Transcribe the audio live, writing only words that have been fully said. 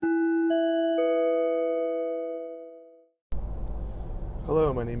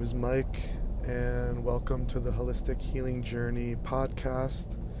Hello, my name is Mike, and welcome to the Holistic Healing Journey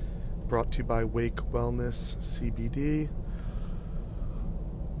podcast, brought to you by Wake Wellness CBD.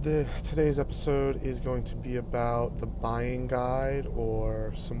 Today's episode is going to be about the buying guide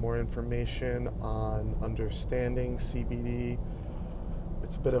or some more information on understanding CBD.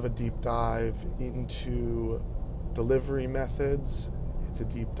 It's a bit of a deep dive into delivery methods. It's a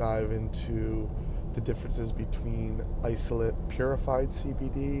deep dive into the differences between isolate purified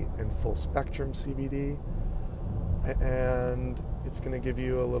CBD and full spectrum CBD. And it's going to give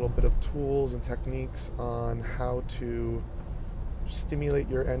you a little bit of tools and techniques on how to stimulate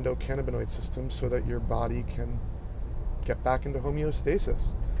your endocannabinoid system so that your body can get back into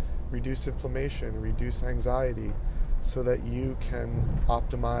homeostasis, reduce inflammation, reduce anxiety, so that you can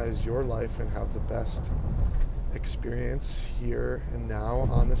optimize your life and have the best experience here and now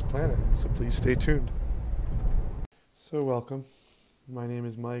on this planet. So please stay tuned. So welcome. My name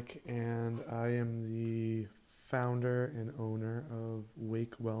is Mike, and I am the founder and owner of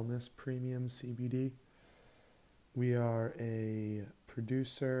Wake Wellness Premium CBD. We are a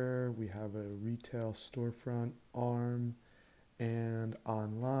producer, we have a retail storefront arm, and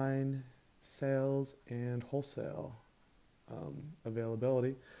online sales and wholesale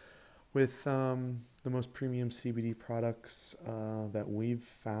availability with the most premium CBD products that we've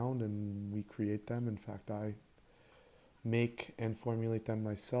found, and we create them. In fact, I make and formulate them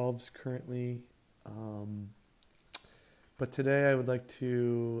myself currently. But today I would like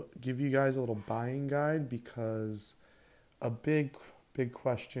to give you guys a little buying guide, because a big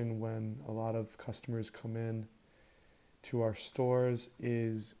question when a lot of customers come in to our stores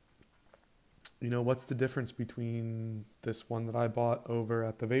is, what's the difference between this one that I bought over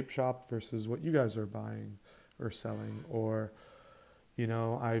at the vape shop versus what you guys are buying or selling? Or,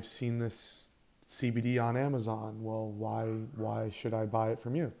 I've seen this CBD on Amazon. Well, why should I buy it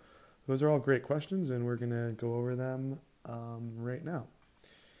from you? Those are all great questions, and we're going to go over them right now.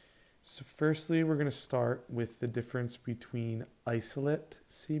 So firstly, we're going to start with the difference between isolate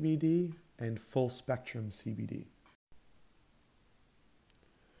CBD and full spectrum CBD.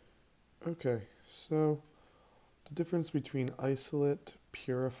 Okay, so the difference between isolate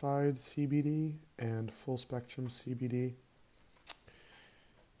purified CBD and full spectrum CBD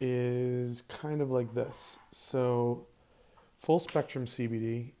is kind of like this. So full spectrum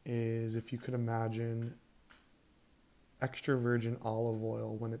CBD is, if you could imagine, extra virgin olive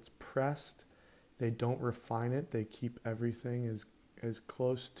oil. When it's pressed, they don't refine it. They keep everything as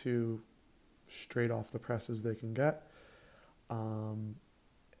close to straight off the press as they can get.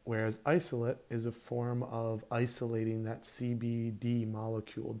 Whereas isolate is a form of isolating that CBD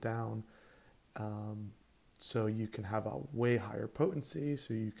molecule down, so you can have a way higher potency,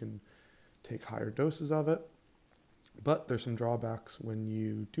 so you can take higher doses of it. But there's some drawbacks when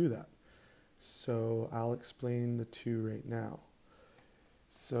you do that. So I'll explain the two right now.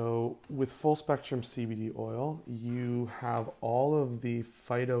 So with full spectrum CBD oil, you have all of the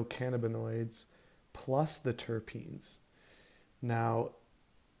phytocannabinoids plus the terpenes. Now,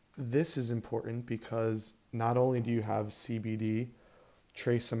 this is important because not only do you have CBD,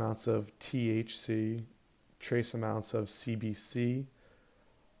 trace amounts of THC, trace amounts of CBC,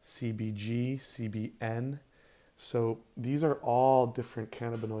 CBG, CBN. So these are all different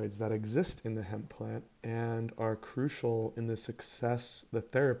cannabinoids that exist in the hemp plant and are crucial in the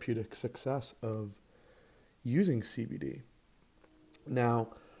therapeutic success of using CBD. Now,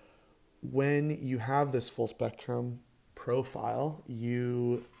 when you have this full spectrum profile,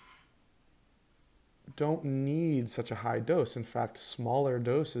 you don't need such a high dose. In fact, smaller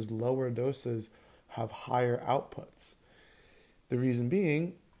doses, lower doses have higher outputs. The reason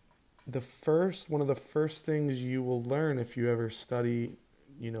being, one of the first things you will learn if you ever study,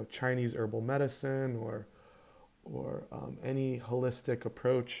 Chinese herbal medicine or any holistic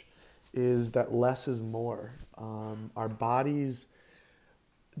approach, is that less is more. Our bodies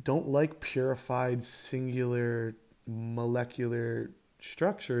don't like purified singular molecular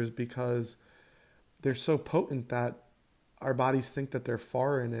structures because they're so potent that our bodies think that they're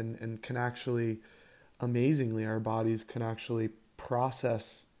foreign, and can actually, amazingly, our bodies can actually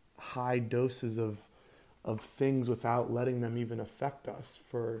process high doses of things without letting them even affect us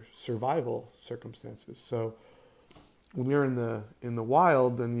for survival circumstances. So when you're in the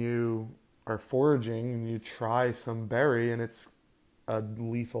wild and you are foraging and you try some berry and it's a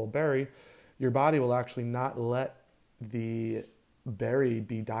lethal berry, your body will actually not let the berry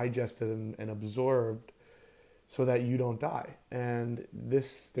be digested and absorbed so that you don't die. And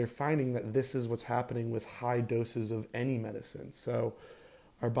they're finding that this is what's happening with high doses of any medicine. So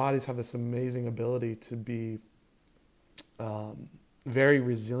our bodies have this amazing ability to be very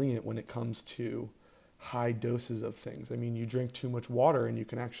resilient when it comes to high doses of things. I mean, you drink too much water and you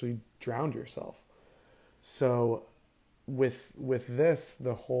can actually drown yourself. So with this,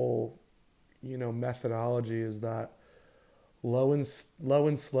 the whole, methodology is that low and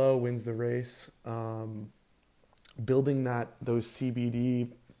slow wins the race. Building those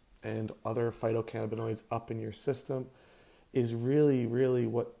CBD and other phytocannabinoids up in your system is really, really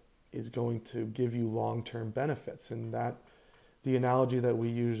what is going to give you long-term benefits. And that the analogy that we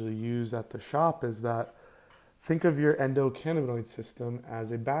usually use at the shop is that think of your endocannabinoid system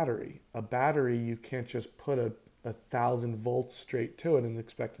as a battery. A battery, you can't just put a 1,000 volts straight to it and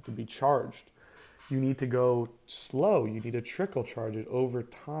expect it to be charged. You need to go slow. You need to trickle charge it over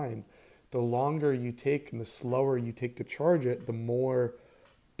time. The longer you take and the slower you take to charge it, the more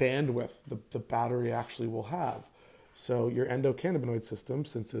bandwidth the battery actually will have. So your endocannabinoid system,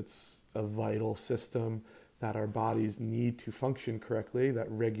 since it's a vital system that our bodies need to function correctly, that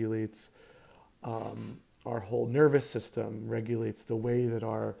regulates our whole nervous system, regulates the way that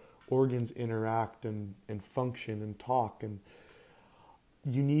our organs interact and function and talk. And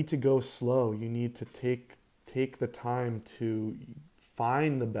you need to go slow. You need to take the time to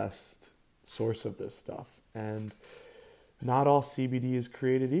find the best source of this stuff. And not all CBD is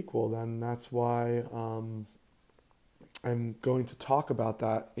created equal. Then that's why I'm going to talk about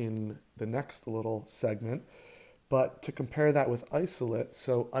that in the next little segment. But to compare that with isolate,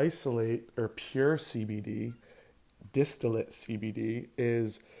 so isolate or pure CBD, distillate CBD,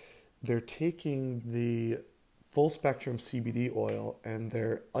 is they're taking the full spectrum CBD oil and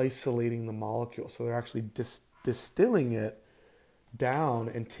they're isolating the molecule. So they're actually distilling it down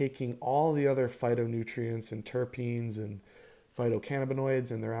and taking all the other phytonutrients and terpenes and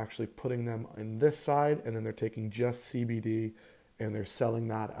phytocannabinoids, and they're actually putting them in this side, and then they're taking just CBD and they're selling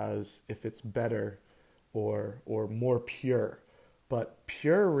that as if it's better or more pure. But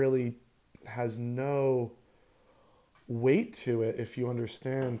pure really has no weight to it if you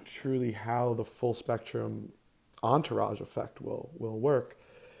understand truly how the full spectrum entourage effect will work.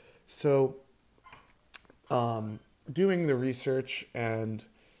 So doing the research and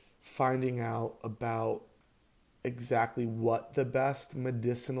finding out about exactly what the best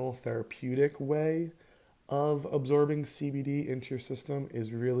medicinal therapeutic way of absorbing CBD into your system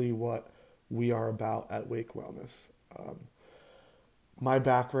is really what we are about at Wake Wellness. My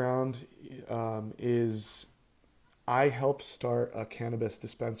background is I helped start a cannabis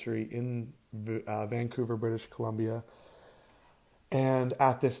dispensary in Vancouver, British Columbia. And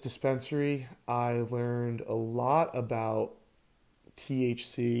at this dispensary, I learned a lot about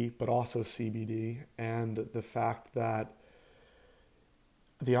THC, but also CBD, and the fact that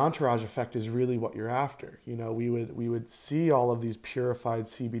the entourage effect is really what you're after. We would see all of these purified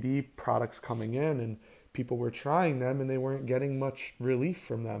CBD products coming in, and people were trying them, and they weren't getting much relief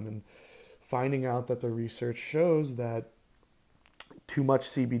from them. And finding out that the research shows that too much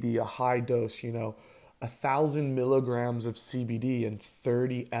CBD, a high dose, 1,000 milligrams of CBD in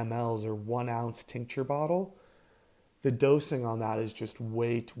 30 mLs or 1 ounce tincture bottle, the dosing on that is just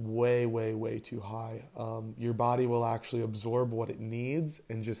way too high. Your body will actually absorb what it needs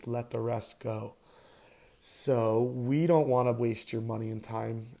and just let the rest go. So we don't want to waste your money and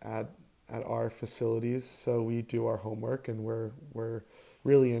time at our facilities. So we do our homework, and we're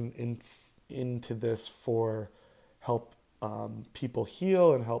really into this for help people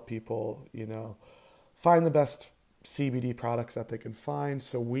heal and help people, find the best CBD products that they can find.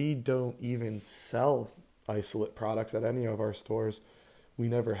 So we don't even sell isolate products at any of our stores. We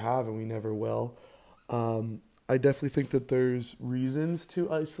never have, and we never will. I definitely think that there's reasons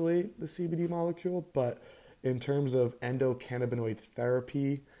to isolate the CBD molecule, but in terms of endocannabinoid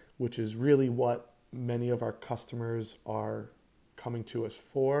therapy, which is really what many of our customers are coming to us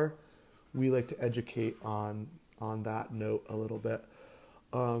for, we like to educate on that note a little bit.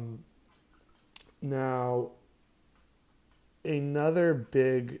 Now, another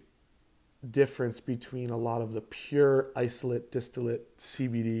big difference between a lot of the pure isolate, distillate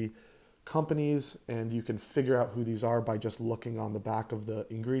CBD companies, and you can figure out who these are by just looking on the back of the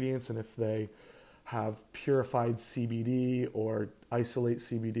ingredients and if they have purified CBD or isolate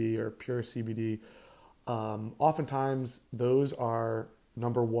CBD or pure CBD. Oftentimes those are,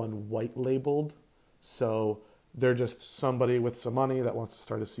 number one, white labeled. So they're just somebody with some money that wants to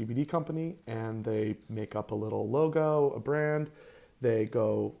start a CBD company, and they make up a little logo, a brand. They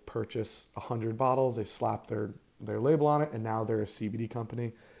go purchase 100 bottles, they slap their label on it, and now they're a CBD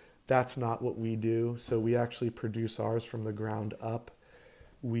company. That's not what we do. So we actually produce ours from the ground up.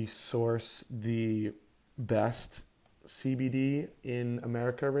 We source the best CBD in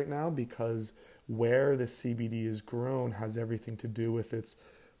America right now because where the CBD is grown has everything to do with its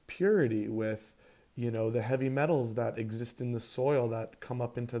purity, with the heavy metals that exist in the soil that come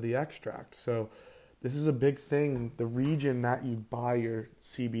up into the extract. So this is a big thing. The region that you buy your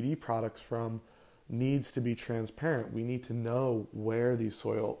CBD products from needs to be transparent. We need to know where the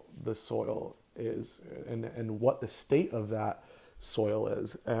soil is and what the state of that soil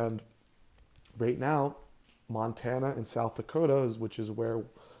is. And right now, Montana and South Dakota, which is where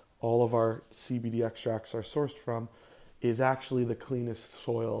all of our CBD extracts are sourced from, is actually the cleanest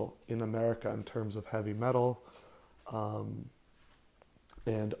soil in America in terms of heavy metal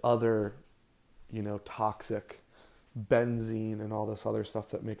and other, toxic benzene and all this other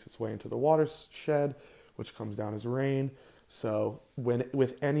stuff that makes its way into the watershed, which comes down as rain. So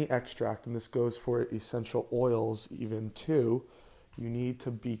with any extract, and this goes for essential oils even too, you need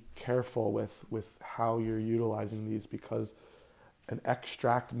to be careful with how you're utilizing these, because an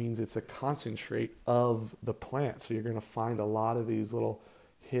extract means it's a concentrate of the plant. So you're going to find a lot of these little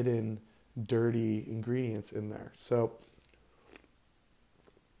hidden dirty ingredients in there. So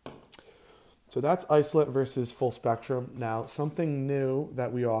that's isolate versus full spectrum. Now, something new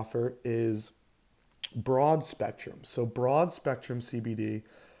that we offer is broad spectrum. So broad spectrum CBD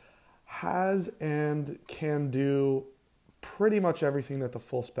has and can do pretty much everything that the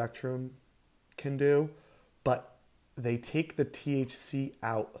full spectrum can do, but they take the THC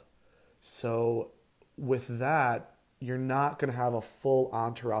out. So with that, you're not going to have a full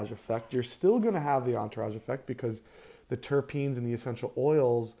entourage effect. You're still going to have the entourage effect because the terpenes and the essential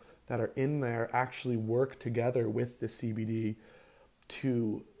oils that are in there actually work together with the CBD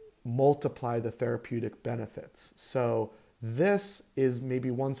to multiply the therapeutic benefits. So this is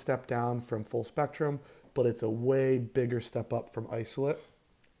maybe one step down from full spectrum, but it's a way bigger step up from isolate.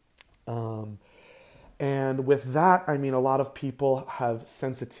 And with that, I mean, a lot of people have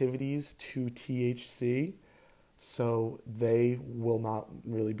sensitivities to THC, so they will not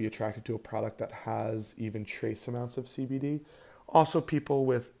really be attracted to a product that has even trace amounts of CBD. Also, people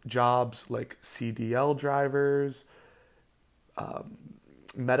with jobs like CDL drivers,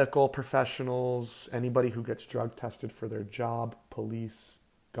 medical professionals, anybody who gets drug tested for their job, police,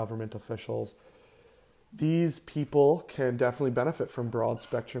 government officials, these people can definitely benefit from broad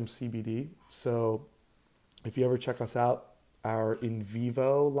spectrum CBD. So if you ever check us out, our In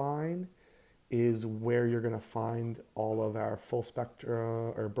Vivo line is where you're going to find all of our full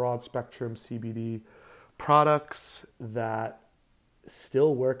spectrum or broad spectrum CBD products that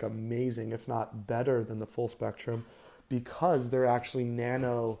still work amazing, if not better than the full spectrum, because they're actually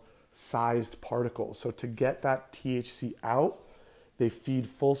nano-sized particles. So to get that THC out, they feed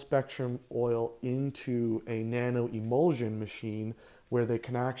full spectrum oil into a nano emulsion machine where they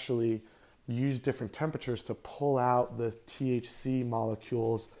can actually use different temperatures to pull out the THC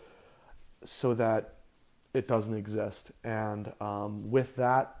molecules so that it doesn't exist. And with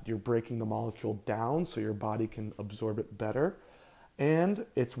that, you're breaking the molecule down so your body can absorb it better. And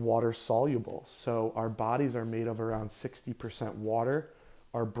it's water soluble. So our bodies are made of around 60% water.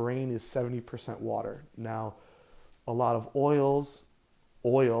 Our brain is 70% water. Now, a lot of oil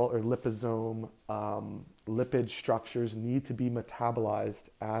or liposome, lipid structures need to be metabolized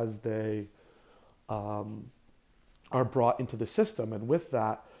as they are brought into the system. And with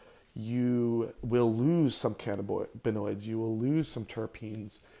that, you will lose some cannabinoids, you will lose some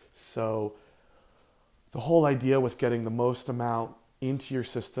terpenes. So the whole idea with getting the most amount into your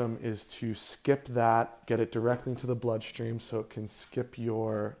system is to skip that, get it directly into the bloodstream so it can skip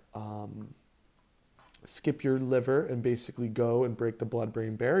your liver and basically go and break the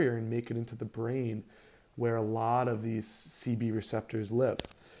blood-brain barrier and make it into the brain where a lot of these CB receptors live.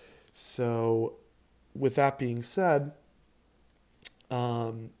 So with that being said,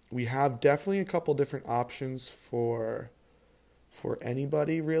 we have definitely a couple different options for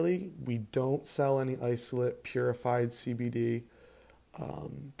anybody, really. We don't sell any isolate purified CBD.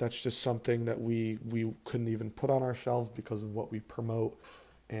 That's just something that we couldn't even put on our shelves because of what we promote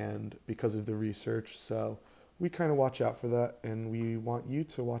and because of the research. So we kind of watch out for that, and we want you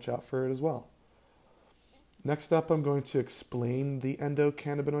to watch out for it as well. Next up, I'm going to explain the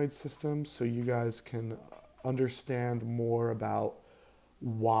endocannabinoid system so you guys can understand more about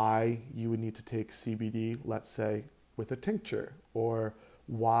why you would need to take CBD, let's say, with a tincture, or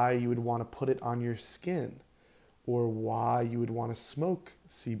why you would want to put it on your skin, or why you would want to smoke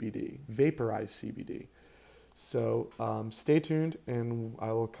CBD, vaporize CBD. So stay tuned, and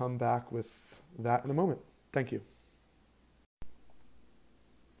I will come back with that in a moment. Thank you.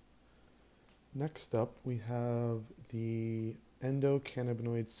 Next up, we have the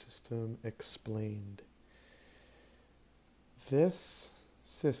endocannabinoid system explained. this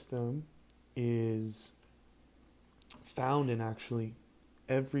system is found in actually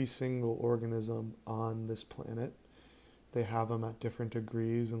every single organism on this planet. They have them at different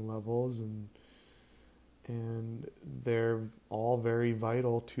degrees and levels, and they're all very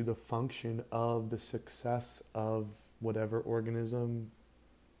vital to the function of the success of whatever organism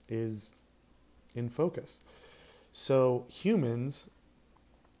is in focus. So humans,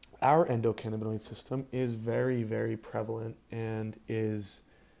 our endocannabinoid system is very, very prevalent and is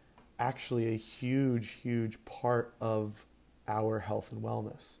actually a huge, huge part of our health and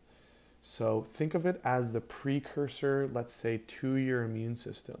wellness. So think of it as the precursor, let's say, to your immune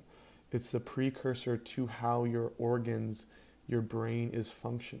system. It's the precursor to how your organs, your brain is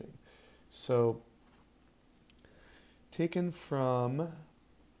functioning. So taken from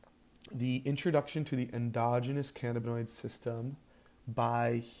the Introduction to the Endogenous Cannabinoid System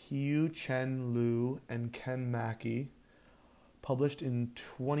by Hugh Chen Liu and Ken Mackey, published in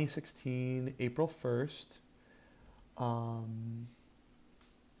 2016, April 1st.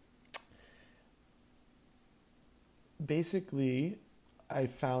 Basically, I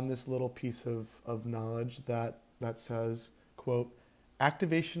found this little piece of knowledge that says, quote,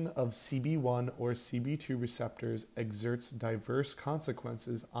 activation of CB1 or CB2 receptors exerts diverse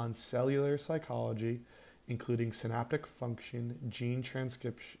consequences on cellular psychology, including synaptic function, gene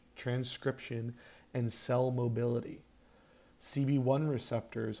transcription, and cell mobility. CB1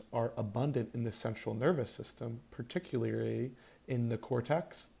 receptors are abundant in the central nervous system, particularly in the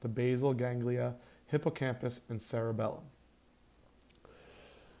cortex, the basal ganglia, hippocampus, and cerebellum.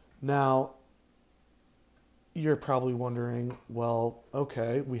 Now, you're probably wondering, well,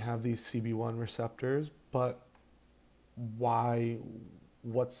 okay, we have these CB1 receptors, but why?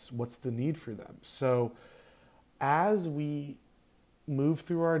 What's the need for them? So, as we move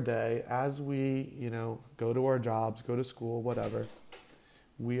through our day, as we, go to our jobs, go to school, whatever,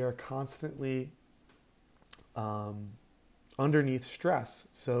 we are constantly underneath stress.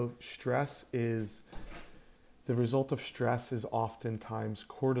 So the result of stress is oftentimes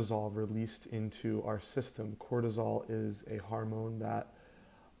cortisol released into our system. Cortisol is a hormone that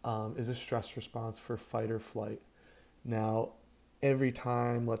is a stress response for fight or flight. Now, every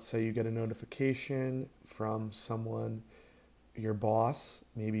time, let's say you get a notification from someone, your boss,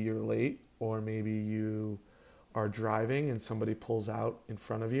 maybe you're late, or maybe you are driving and somebody pulls out in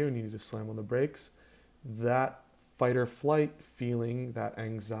front of you and you need to slam on the brakes, that fight or flight feeling, that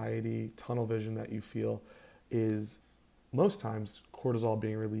anxiety, tunnel vision that you feel is most times cortisol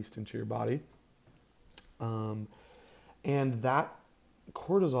being released into your body. And that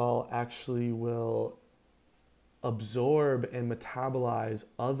cortisol actually will absorb and metabolize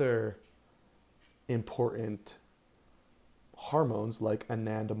other important hormones like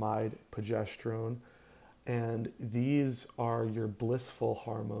anandamide, progesterone, and these are your blissful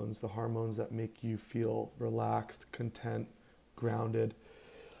hormones, the hormones that make you feel relaxed, content, grounded.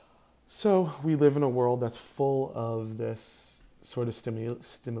 So we live in a world that's full of this sort of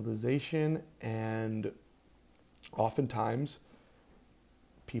stimulation, and oftentimes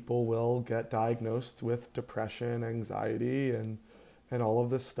people will get diagnosed with depression, anxiety, and all of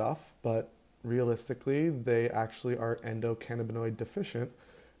this stuff, but realistically, they actually are endocannabinoid deficient,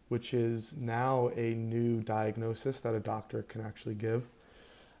 which is now a new diagnosis that a doctor can actually give,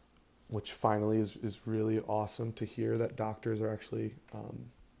 which finally is really awesome to hear that doctors are actually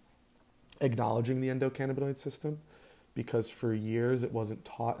acknowledging the endocannabinoid system, because for years it wasn't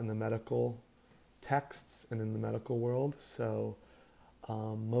taught in the medical texts and in the medical world. So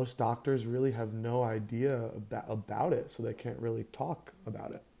most doctors really have no idea about it, so they can't really talk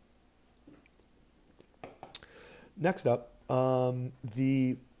about it. Next up,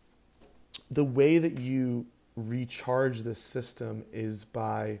 the way that you recharge this system is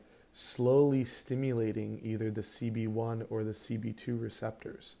by slowly stimulating either the CB1 or the CB2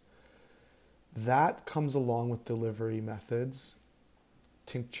 receptors. That comes along with delivery methods,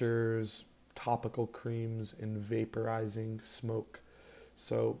 tinctures, topical creams, and vaporizing smoke.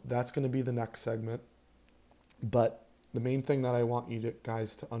 So that's going to be the next segment. But the main thing that I want you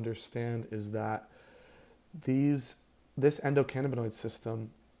guys to understand is that this endocannabinoid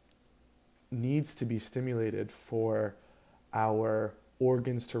system needs to be stimulated for our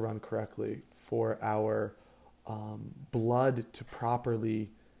organs to run correctly, for our blood to properly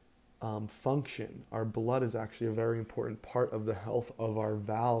function. Our blood is actually a very important part of the health of our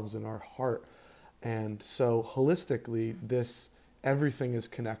valves and our heart. And so holistically, everything is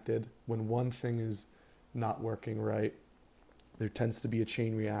connected. When one thing is not working right, there tends to be a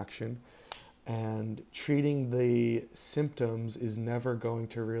chain reaction. And treating the symptoms is never going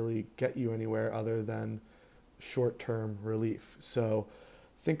to really get you anywhere other than short-term relief. So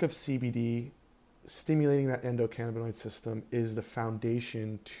think of CBD. Stimulating that endocannabinoid system is the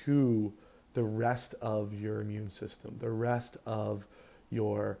foundation to the rest of your immune system, the rest of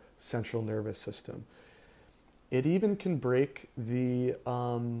your central nervous system. It even can break the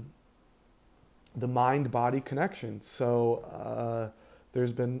mind-body connection. So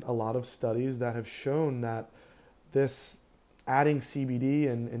there's been a lot of studies that have shown that this adding CBD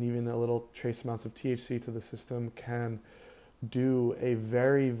and even a little trace amounts of THC to the system can do a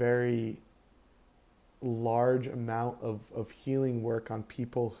very, very large amount of healing work on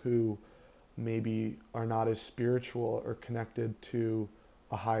people who maybe are not as spiritual or connected to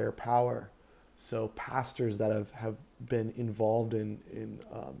a higher power. So pastors that have been involved in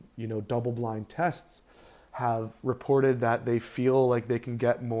double-blind tests have reported that they feel like they can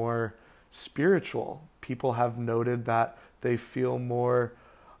get more spiritual. People have noted that they feel more,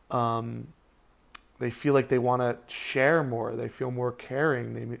 they feel like they want to share more. They feel more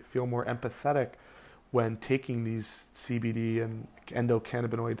caring. They feel more empathetic when taking these CBD and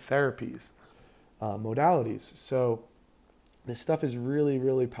endocannabinoid therapies, modalities. So this stuff is really,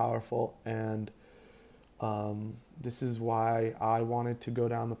 really powerful, and this is why I wanted to go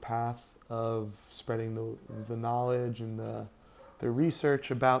down the path of spreading the knowledge and the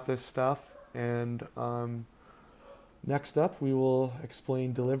research about this stuff. And next up, we will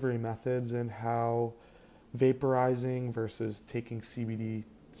explain delivery methods and how vaporizing versus taking CBD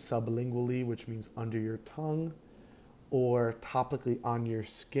sublingually, which means under your tongue, or topically on your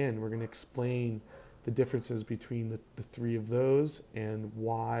skin. We're going to explain the differences between the three of those and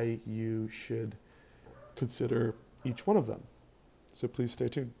why you should consider each one of them. So please stay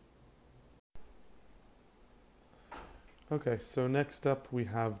tuned. Okay, so next up we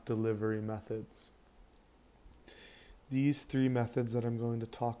have delivery methods. These three methods that I'm going to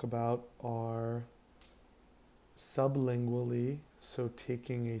talk about are sublingually, so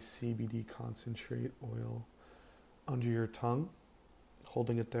taking a CBD concentrate oil under your tongue,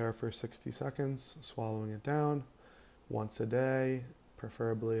 holding it there for 60 seconds, swallowing it down once a day,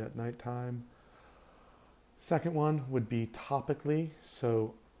 preferably at nighttime. Second one would be topically,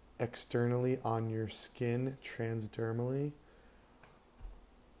 so externally on your skin, transdermally,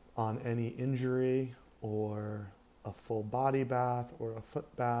 on any injury or a full body bath or a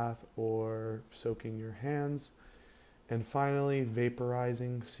foot bath or soaking your hands. And finally,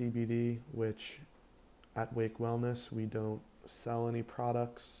 vaporizing CBD, which at Wake Wellness, we don't sell any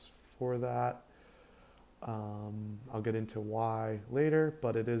products for that. I'll get into why later,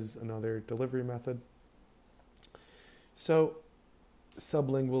 but it is another delivery method. So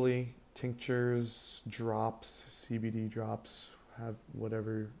sublingually, tinctures, drops, CBD drops, have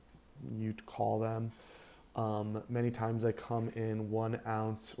whatever you'd call them. Many times they come in 1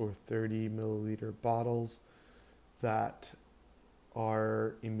 ounce or 30 milliliter bottles that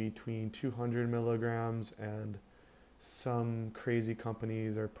are in between 200 milligrams, and some crazy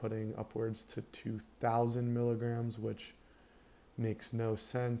companies are putting upwards to 2,000 milligrams, which makes no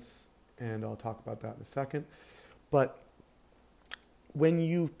sense, and I'll talk about that in a second. But when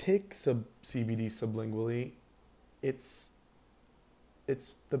you take CBD sublingually, it's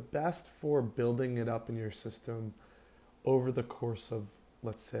the best for building it up in your system over the course of,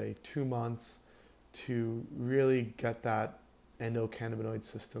 let's say, 2 months to really get that endocannabinoid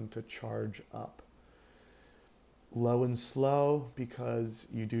system to charge up. Low and slow, because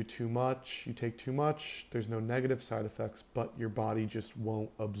you do too much, you take too much, there's no negative side effects, but your body just won't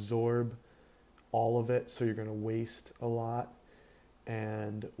absorb all of it, so you're going to waste a lot.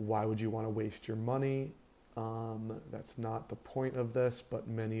 And why would you want to waste your money? That's not the point of this, but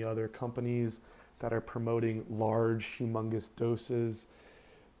many other companies that are promoting large, humongous doses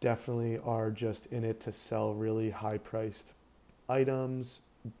definitely are just in it to sell really high-priced items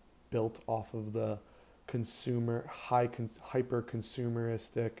built off of the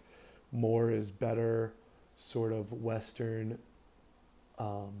hyper-consumeristic, more is better sort of Western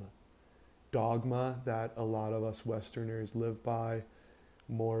dogma that a lot of us Westerners live by.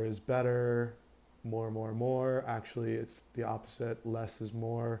 More is better, more. Actually, it's the opposite. Less is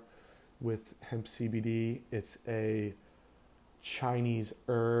more. With hemp CBD, it's a Chinese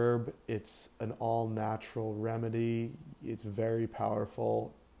herb. It's an all-natural remedy. It's very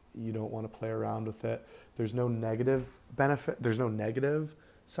powerful. You don't want to play around with it. There's no negative benefit. There's no negative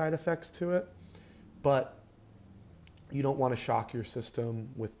side effects to it, but you don't want to shock your system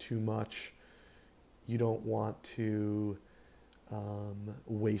with too much. You don't want to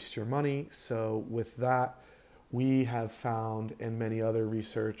waste your money. So with that, we have found, and many other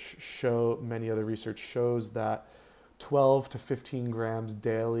research shows that 12 to 15 grams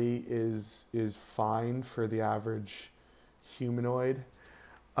daily is fine for the average humanoid.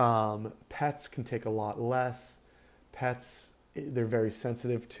 Pets can take a lot less. Pets, they're very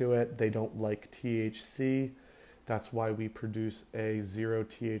sensitive to it. They don't like THC. That's why we produce a 0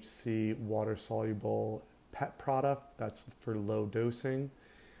 THC water soluble pet product that's for low dosing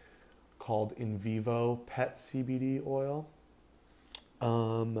called In Vivo Pet CBD oil.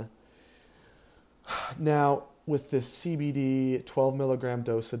 Now, with this CBD 12 milligram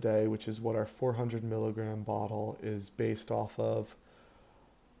dose a day, which is what our 400 milligram bottle is based off of,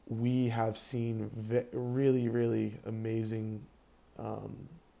 we have seen really, really amazing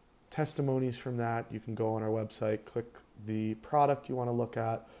testimonies from that. You can go on our website, click the product you want to look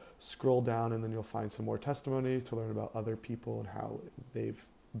at, scroll down, and then you'll find some more testimonies to learn about other people and how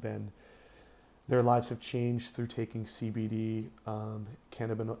their lives have changed through taking CBD,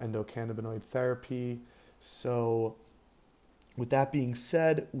 endocannabinoid therapy. So with that being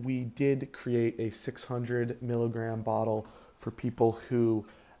said, we did create a 600 milligram bottle for people who,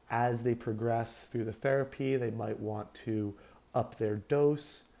 as they progress through the therapy, they might want to up their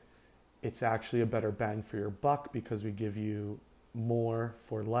dose. It's actually a better bang for your buck because we give you more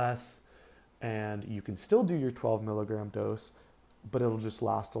for less, and you can still do your 12 milligram dose, but it'll just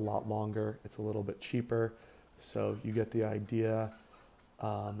last a lot longer. It's a little bit cheaper, so you get the idea.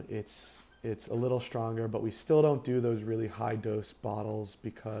 It's a little stronger, but we still don't do those really high dose bottles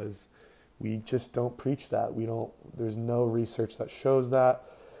because we just don't preach that. There's no research that shows that.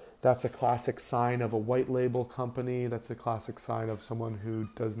 That's a classic sign of a white label company. That's a classic sign of someone who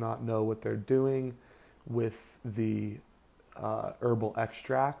does not know what they're doing with the herbal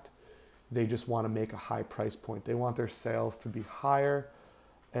extract. They just want to make a high price point. They want their sales to be higher.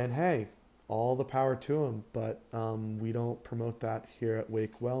 And hey, all the power to them. But we don't promote that here at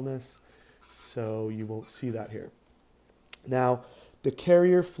Wake Wellness, so you won't see that here. Now, the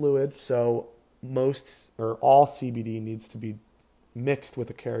carrier fluid, so most or all CBD needs to be mixed with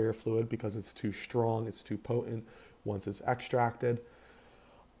a carrier fluid because it's too strong, it's too potent once it's extracted.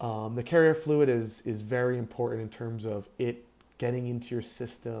 The carrier fluid is very important in terms of it getting into your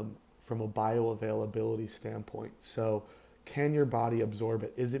system from a bioavailability standpoint. So can your body absorb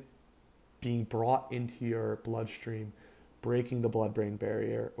it? Is it being brought into your bloodstream, breaking the blood-brain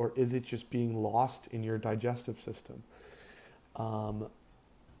barrier, or is it just being lost in your digestive system?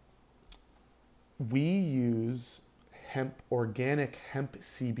 We use organic hemp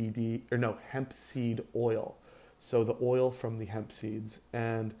CBD, hemp seed oil. So the oil from the hemp seeds.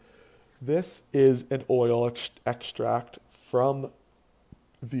 And this is an oil extract from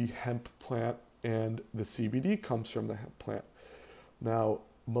the hemp plant, and the CBD comes from the hemp plant. Now,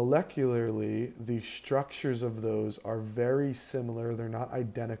 molecularly, the structures of those are very similar. They're not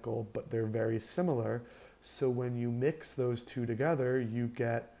identical, but they're very similar. So when you mix those two together, you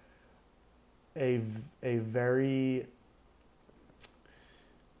get a very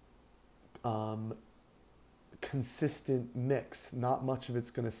consistent mix. Not much of it's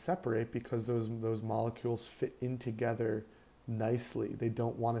going to separate because those molecules fit in together nicely. They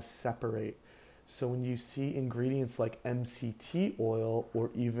don't want to separate. So when you see ingredients like MCT oil or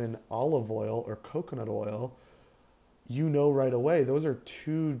even olive oil or coconut oil, you know right away those are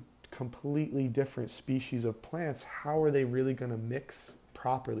two completely different species of plants. How are they really going to mix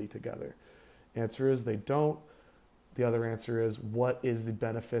properly together? Answer is they don't. The other answer is, what is the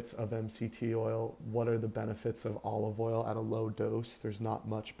benefits of MCT oil? What are the benefits of olive oil at a low dose? There's not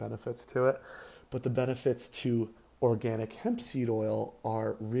much benefits to it, but the benefits to organic hemp seed oil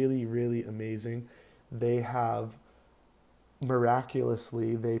are really, really amazing. They have,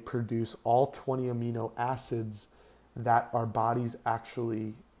 miraculously, they produce all 20 amino acids that our bodies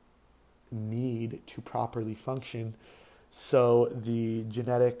actually need to properly function. So the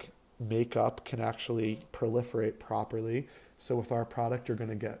genetic makeup can actually proliferate properly. So with our product, you're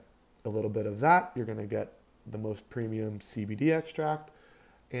going to get a little bit of that. You're going to get the most premium CBD extract,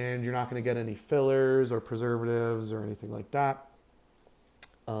 and you're not going to get any fillers or preservatives or anything like that.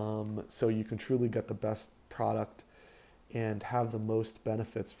 So you can truly get the best product and have the most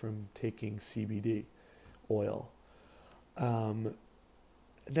benefits from taking CBD oil.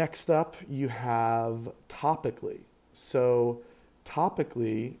 Next up, you have topically. So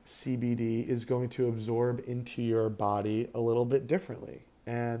topically, CBD is going to absorb into your body a little bit differently.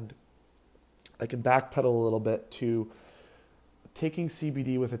 And I can backpedal a little bit to taking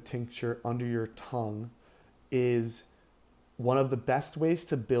CBD with a tincture under your tongue is one of the best ways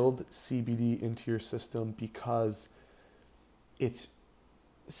to build CBD into your system because it's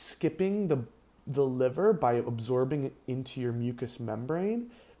skipping the liver by absorbing it into your mucous membrane.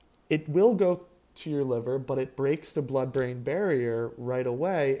 It will go to your liver, but it breaks the blood-brain barrier right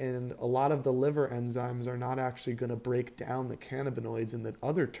away, and a lot of the liver enzymes are not actually going to break down the cannabinoids and the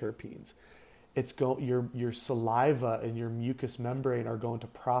other terpenes. Your saliva and your mucous membrane are going to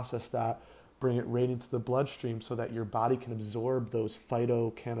process that, bring it right into the bloodstream so that your body can absorb those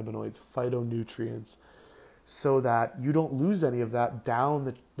phytocannabinoids, phytonutrients, so that you don't lose any of that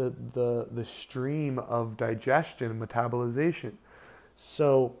down the stream of digestion and metabolization.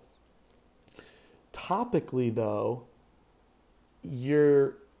 So topically, though,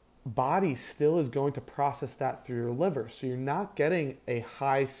 your body still is going to process that through your liver. So you're not getting a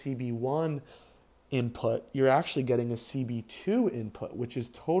high CB1 input. You're actually getting a CB2 input, which is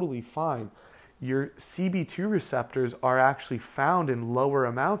totally fine. Your CB2 receptors are actually found in lower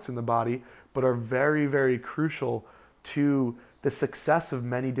amounts in the body, but are very, very crucial to the success of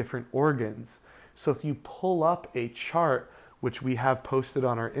many different organs. So if you pull up a chart, which we have posted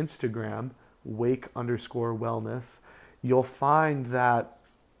on our Instagram, wake_wellness, you'll find that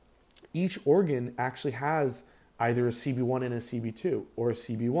each organ actually has either a CB1 and a CB2, or a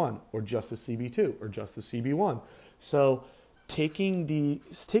CB1, or just a CB2, or just a CB1. So taking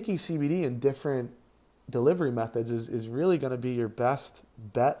CBD in different delivery methods is really going to be your best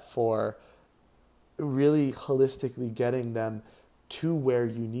bet for really holistically getting them to where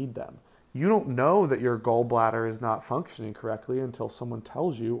you need them. You don't know that your gallbladder is not functioning correctly until someone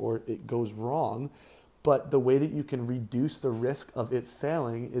tells you or it goes wrong. But the way that you can reduce the risk of it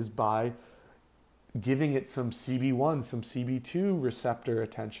failing is by giving it some CB1, some CB2 receptor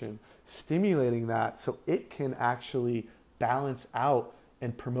attention, stimulating that so it can actually balance out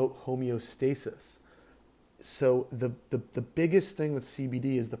and promote homeostasis. So the biggest thing with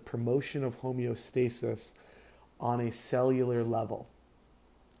CBD is the promotion of homeostasis on a cellular level.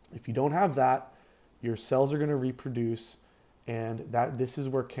 If you don't have that, your cells are going to reproduce, and this is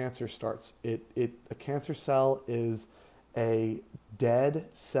where cancer starts. A cancer cell is a dead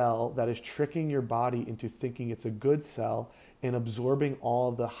cell that is tricking your body into thinking it's a good cell and absorbing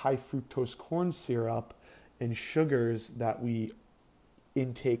all the high fructose corn syrup and sugars that we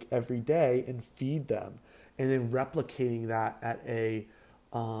intake every day and feed them, and then replicating that at a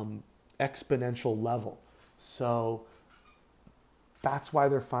exponential level. So that's why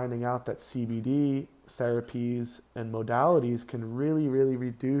they're finding out that CBD therapies and modalities can really, really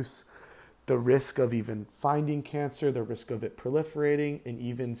reduce the risk of even finding cancer, the risk of it proliferating, and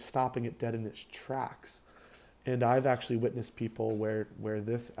even stopping it dead in its tracks. And I've actually witnessed people where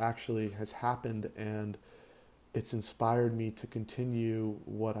this actually has happened, and it's inspired me to continue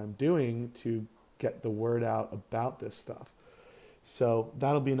what I'm doing to get the word out about this stuff. So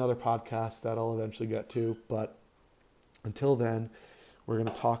that'll be another podcast that I'll eventually get to. But until then, we're going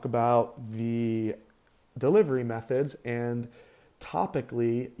to talk about the delivery methods, and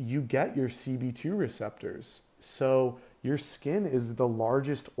topically, you get your CB2 receptors. So your skin is the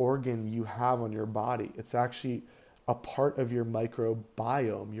largest organ you have on your body. It's actually a part of your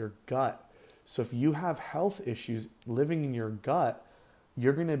microbiome, your gut. So if you have health issues living in your gut,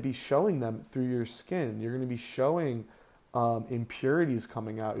 you're going to be showing them through your skin. You're going to be showing impurities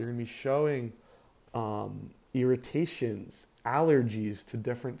coming out. You're going to be showing irritations, allergies to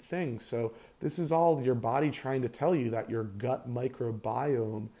different things. So this is all your body trying to tell you that your gut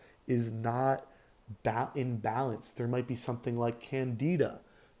microbiome is not in balance. There might be something like candida.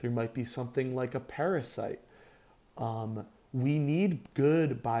 There might be something like a parasite. We need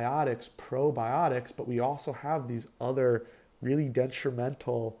good biotics, probiotics, but we also have these other really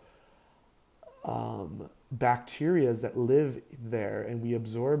detrimental bacteria that live there, and we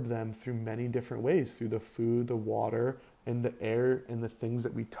absorb them through many different ways, through the food, the water, and the air, and the things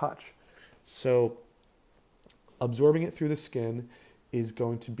that we touch. So absorbing it through the skin is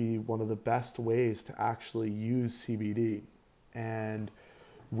going to be one of the best ways to actually use CBD. And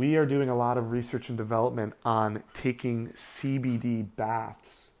we are doing a lot of research and development on taking CBD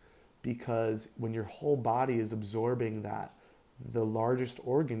baths, because when your whole body is absorbing that, the largest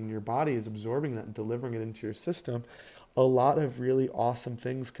organ in your body is absorbing that and delivering it into your system, a lot of really awesome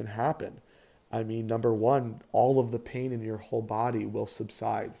things can happen. I mean, number one, all of the pain in your whole body will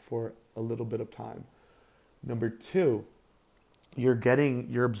subside for a little bit of time. Number two, you're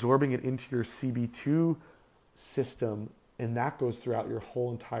absorbing it into your CB2 system, and that goes throughout your whole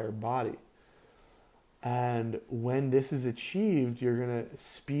entire body. And when this is achieved, you're going to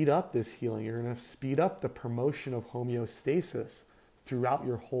speed up this healing. You're going to speed up the promotion of homeostasis throughout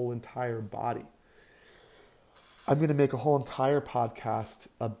your whole entire body. I'm going to make a whole entire podcast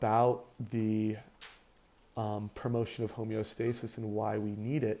about the promotion of homeostasis and why we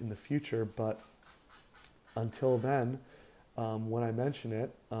need it in the future. But until then, when I mention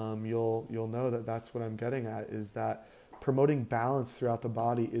it, you'll know that that's what I'm getting at, is that promoting balance throughout the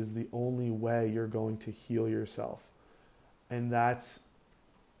body is the only way you're going to heal yourself. And that's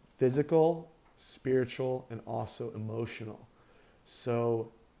physical, spiritual, and also emotional.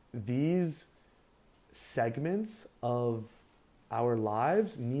 So these segments of our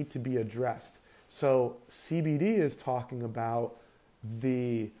lives need to be addressed. So CBD is talking about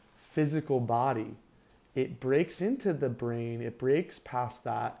the physical body. It breaks into the brain, it breaks past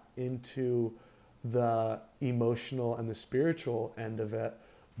that into the emotional and the spiritual end of it.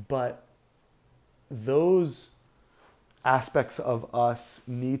 But those aspects of us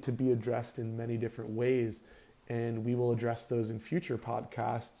need to be addressed in many different ways, and we will address those in future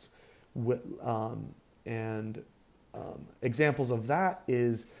podcasts. Examples of that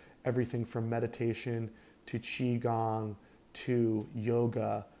is everything from meditation to qigong to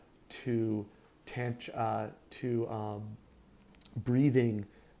yoga to breathing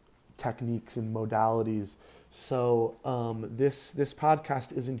techniques and modalities. So this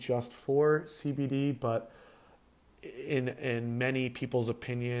podcast isn't just for CBD, but in many people's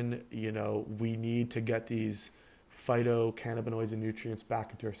opinion, we need to get these phytocannabinoids and nutrients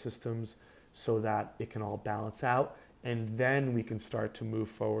back into our systems so that it can all balance out, and then we can start to move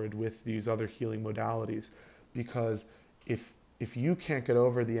forward with these other healing modalities. Because if you can't get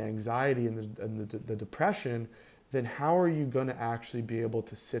over the anxiety and the depression, then how are you going to actually be able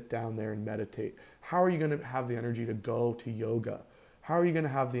to sit down there and meditate? How are you going to have the energy to go to yoga? How are you going to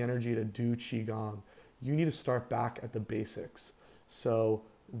have the energy to do qigong? You need to start back at the basics. So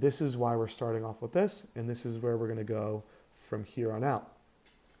this is why we're starting off with this, and this is where we're going to go from here on out.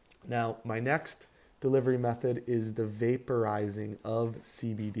 Now, my next delivery method is the vaporizing of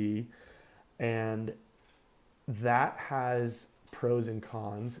CBD, and that has pros and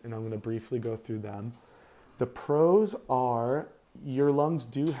cons, and I'm going to briefly go through them. The pros are your lungs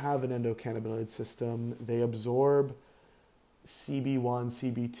do have an endocannabinoid system. They absorb CB1,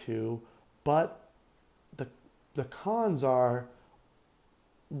 CB2, but the cons are,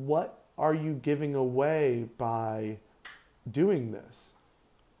 what are you giving away by doing this?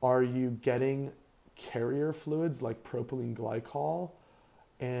 Are you getting carrier fluids like propylene glycol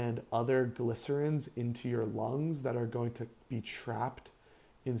and other glycerins into your lungs that are going to be trapped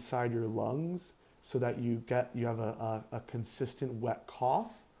inside your lungs so that you have a consistent wet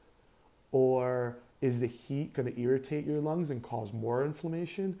cough? Or is the heat going to irritate your lungs and cause more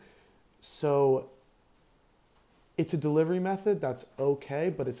inflammation? So it's a delivery method that's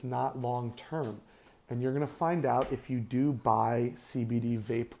okay, but it's not long term. And you're going to find out if you do buy CBD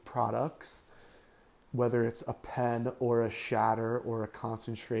vape products, whether it's a pen or a shatter or a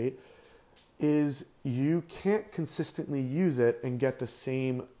concentrate, is you can't consistently use it and get the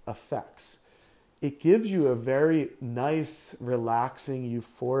same effects. It gives you a very nice, relaxing,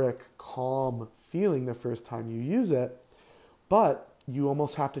 euphoric, calm feeling the first time you use it, but you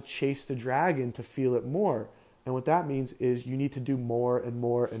almost have to chase the dragon to feel it more. And what that means is you need to do more and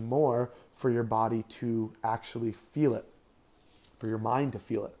more and more for your body to actually feel it, for your mind to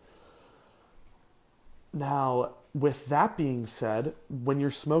feel it. Now, with that being said, when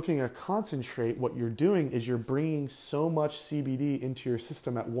you're smoking a concentrate, what you're doing is you're bringing so much CBD into your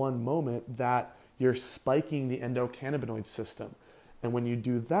system at one moment that you're spiking the endocannabinoid system. And when you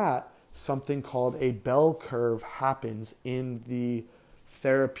do that, something called a bell curve happens in the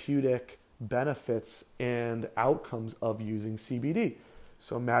therapeutic benefits and outcomes of using CBD.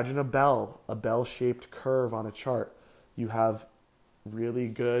 So imagine a bell-shaped curve on a chart. You have really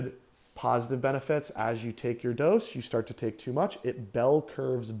good positive benefits. As you take your dose, you start to take too much, it bell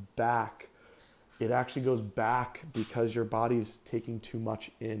curves back. It actually goes back because your body is taking too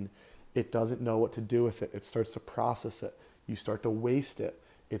much in. It doesn't know what to do with it. It starts to process it. You start to waste it.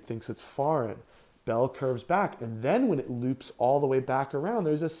 It thinks it's foreign. Bell curves back. And then when it loops all the way back around,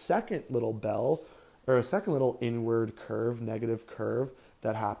 there's a second little bell or a second little inward curve, negative curve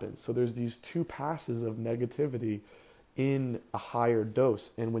that happens. So there's these two passes of negativity in a higher dose.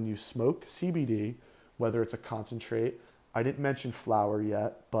 And when you smoke CBD, whether it's a concentrate, I didn't mention flower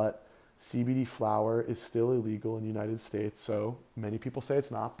yet, but CBD flower is still illegal in the United States. So many people say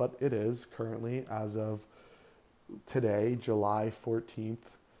it's not, but it is currently as of today, July 14th,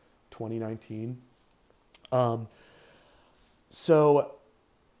 2019. So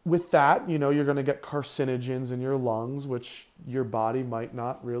with that, you're going to get carcinogens in your lungs, which your body might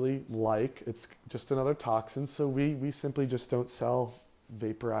not really like. It's just another toxin. So we simply just don't sell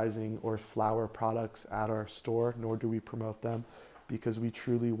vaporizing or flower products at our store, nor do we promote them, because we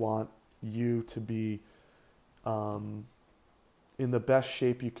truly want you to be in the best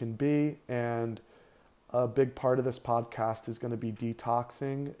shape you can be. And a big part of this podcast is going to be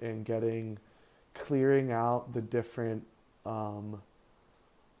detoxing and clearing out the different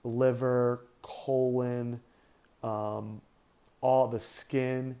liver, colon, all the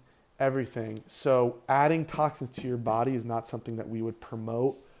skin, everything. So adding toxins to your body is not something that we would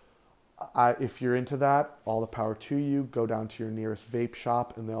promote. If you're into that, all the power to you. Go down to your nearest vape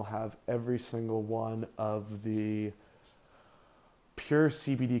shop and they'll have every single one of the pure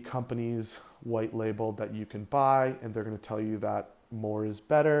CBD companies white labeled that you can buy, and they're going to tell you that more is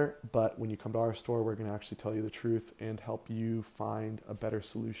better. But when you come to our store, we're going to actually tell you the truth and help you find a better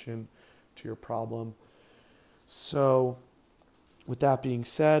solution to your problem. So with that being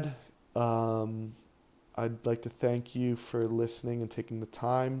said, I'd like to thank you for listening and taking the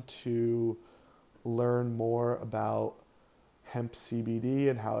time to learn more about hemp CBD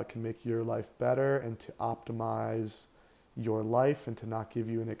and how it can make your life better and to optimize your life and to not give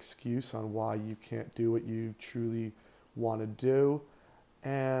you an excuse on why you can't do what you truly want to do.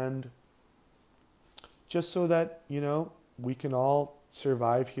 And just so that, we can all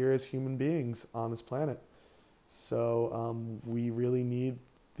survive here as human beings on this planet. So we really need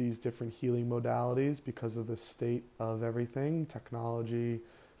these different healing modalities because of the state of everything, technology,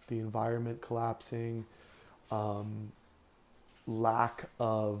 the environment collapsing, lack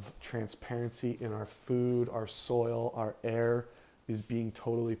of transparency in our food, our soil, our air is being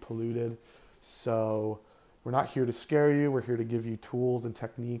totally polluted. So we're not here to scare you. We're here to give you tools and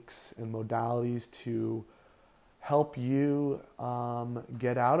techniques and modalities to help you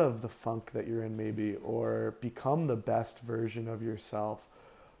get out of the funk that you're in maybe, or become the best version of yourself,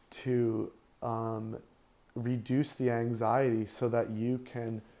 to reduce the anxiety so that you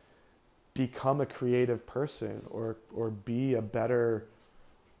can become a creative person or be a better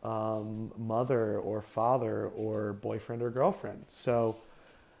mother or father or boyfriend or girlfriend. So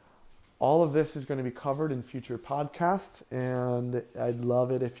all of this is going to be covered in future podcasts, and I'd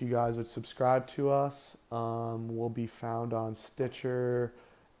love it if you guys would subscribe to us. We'll be found on Stitcher,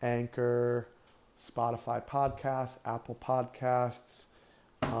 Anchor, Spotify Podcasts, Apple Podcasts.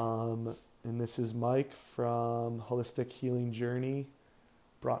 And this is Mike from Holistic Healing Journey,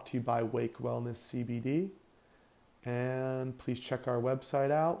 brought to you by Wake Wellness CBD. And please check our website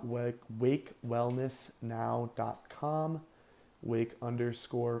out, wakewellnessnow.com,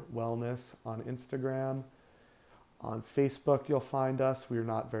 wake_wellness on Instagram. On Facebook, you'll find us. We're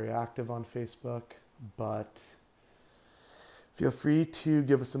not very active on Facebook, but feel free to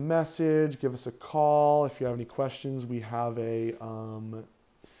give us a message, give us a call. If you have any questions, we have a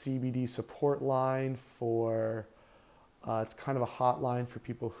CBD support line for, it's kind of a hotline for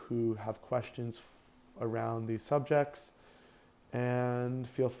people who have questions around these subjects. And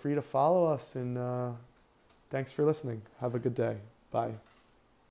feel free to follow us, and thanks for listening. Have a good day. Bye.